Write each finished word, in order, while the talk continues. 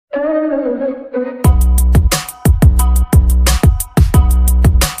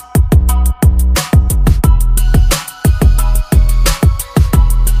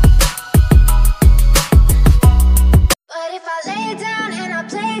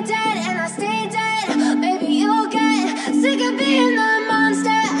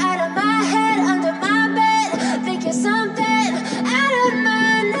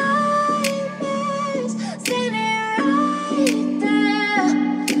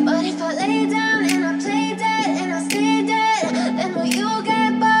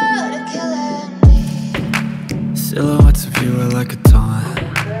Silhouettes of you are like a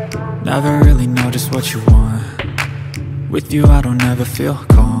taunt. Never really know just what you want. With you I don't ever feel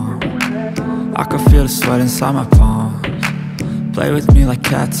calm. I can feel the sweat inside my palms. Play with me like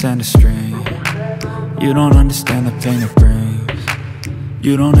cats and a string. You don't understand the pain it brings.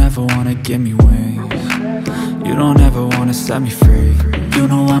 You don't ever wanna give me wings. You don't ever wanna set me free. You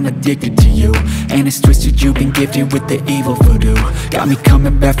know I'm addicted to you, and it's twisted, you've been gifted with the evil voodoo. Got me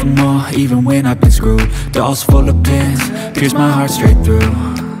coming back for more, even when I've been screwed. Dolls full of pins, pierce my heart straight through.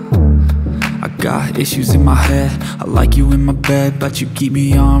 I got issues in my head, I like you in my bed, but you keep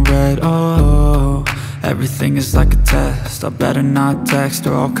me on red. Oh, everything is like a test, I better not text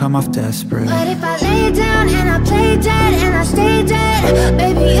or I'll come off desperate. But if I lay down and I play dead and I stay dead,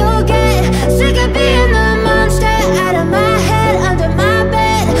 baby you'll get sick of being the monster out of my head, under my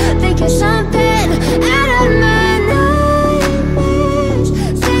bed, thinking something out of my nightmares,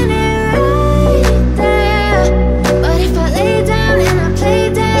 standing right there. But if I lay down and I play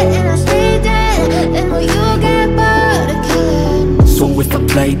dead and I stay dead, then will you get bored of killing me? So if I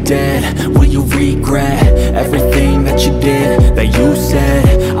play dead, will you regret everything that you did, that you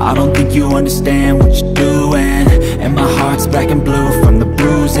said? I don't think you understand what you're doing, and my heart's black and blue from the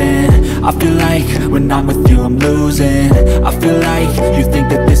bruising. I feel like when I'm with you I'm losing. I feel like you think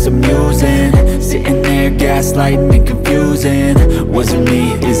that this amusing, sitting there gaslighting and confusing. Was it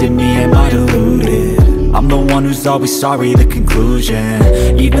me? Is it me? Am I deluded? I'm the one who's always sorry, the conclusion,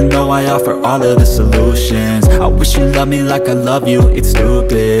 even though I offer all of the solutions. I wish you loved me like I love you, it's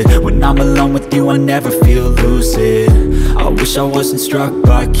stupid. When I'm alone with you I never feel lucid. I wish I wasn't struck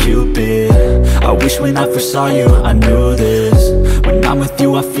by Cupid. I wish when I first saw you I knew this. When I'm with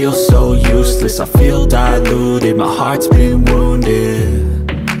you I feel so useless, I feel diluted, my heart's been wounded.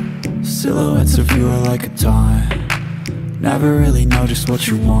 Silhouettes of you are like a taunt. Never really know just what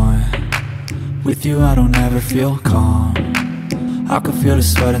you want. With you I don't ever feel calm. I can feel the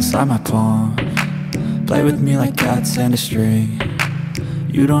sweat inside my palms. Play with me like cats and a string.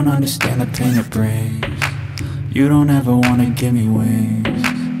 You don't understand the pain it brings. You don't ever wanna give me wings.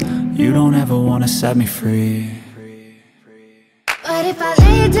 You don't ever wanna set me free. But if I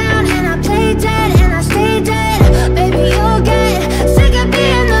lay down and I play dead and I stay dead, baby you'll get sick of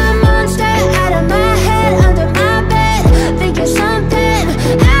being the monster out of my head, under my bed, thinking something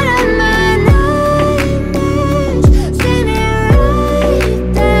out of my nightmares, standing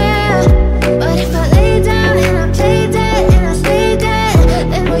right there. But if I lay down and I play dead and I stay dead,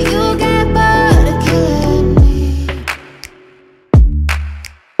 then will you get bored of killing me?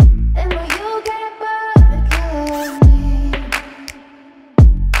 Then will you get bored of killing me?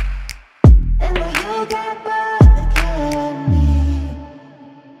 And will you get bored of killing me?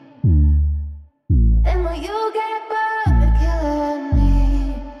 And will you get bored of killing me?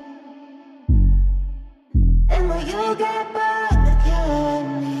 And will you get bored of killing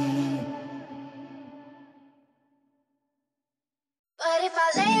me? But if I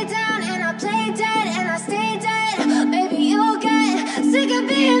lay down and I play dead and I stay dead, baby you'll get sick of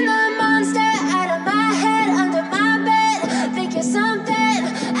being the monster out of my head, under my bed, thinking something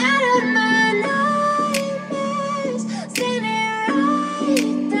out of my nightmares, standing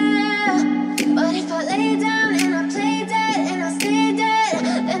right there. But if I lay down and I play dead and I stay dead,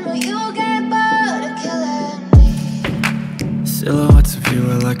 then will you get bored of killing me? Silhouettes of you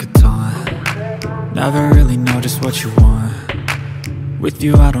are like a taunt. Never really know just what you want. With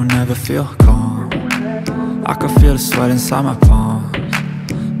you I don't ever feel calm. I can feel the sweat inside my palms.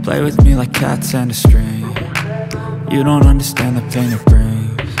 Play with me like cats and a string. You don't understand the pain it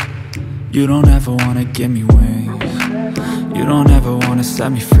brings. You don't ever wanna give me wings. You don't ever wanna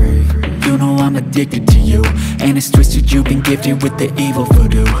set me free. You know I'm addicted to you, and it's twisted, you've been gifted with the evil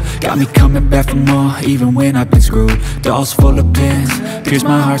voodoo. Got me coming back for more, even when I've been screwed. Dolls full of pins, pierce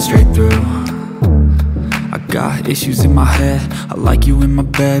my heart straight through. I got issues in my head, I like you in my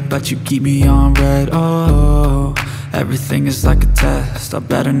bed, but you keep me on red. Oh, everything is like a test, I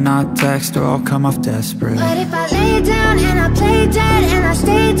better not text or I'll come off desperate. But if I lay down and I play dead and I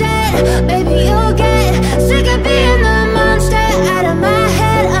stay dead, baby you'll get sick of being the monster out of my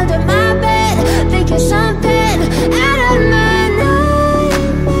head, under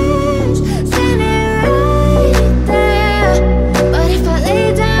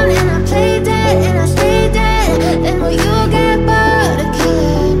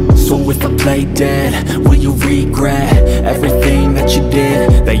play dead? Will you regret everything that you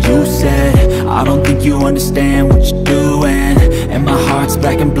did, that you said? I don't think you understand what you're doing, and my heart's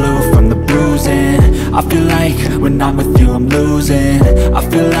black and blue from the bruising. I feel like when I'm with you I'm losing. I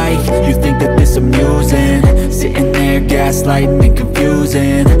feel like you think that this amusing, sitting there gaslighting and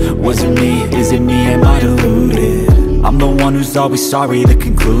confusing. Was it me? Is it me? Am I deluded? I'm the one who's always sorry, the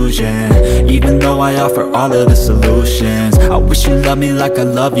conclusion, even though I offer all of the solutions. I wish you loved me like I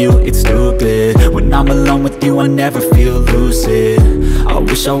love you, it's stupid. When I'm alone with you I never feel lucid. I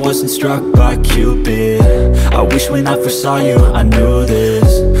wish I wasn't struck by Cupid. I wish when I first saw you I knew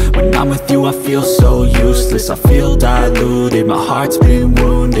this. When I'm with you I feel so useless, I feel diluted, my heart's been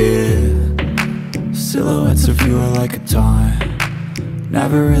wounded. Silhouettes of you are like a taunt,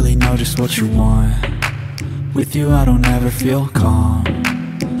 never really know just what you want. With you I don't ever feel calm,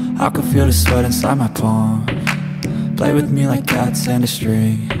 I can feel the sweat inside my palm. Play with me like cats and a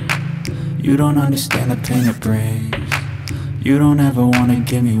string, you don't understand the pain it brings. You don't ever wanna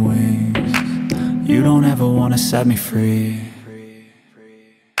give me wings, you don't ever wanna set me free.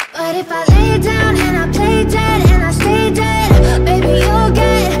 But if I lay down and I play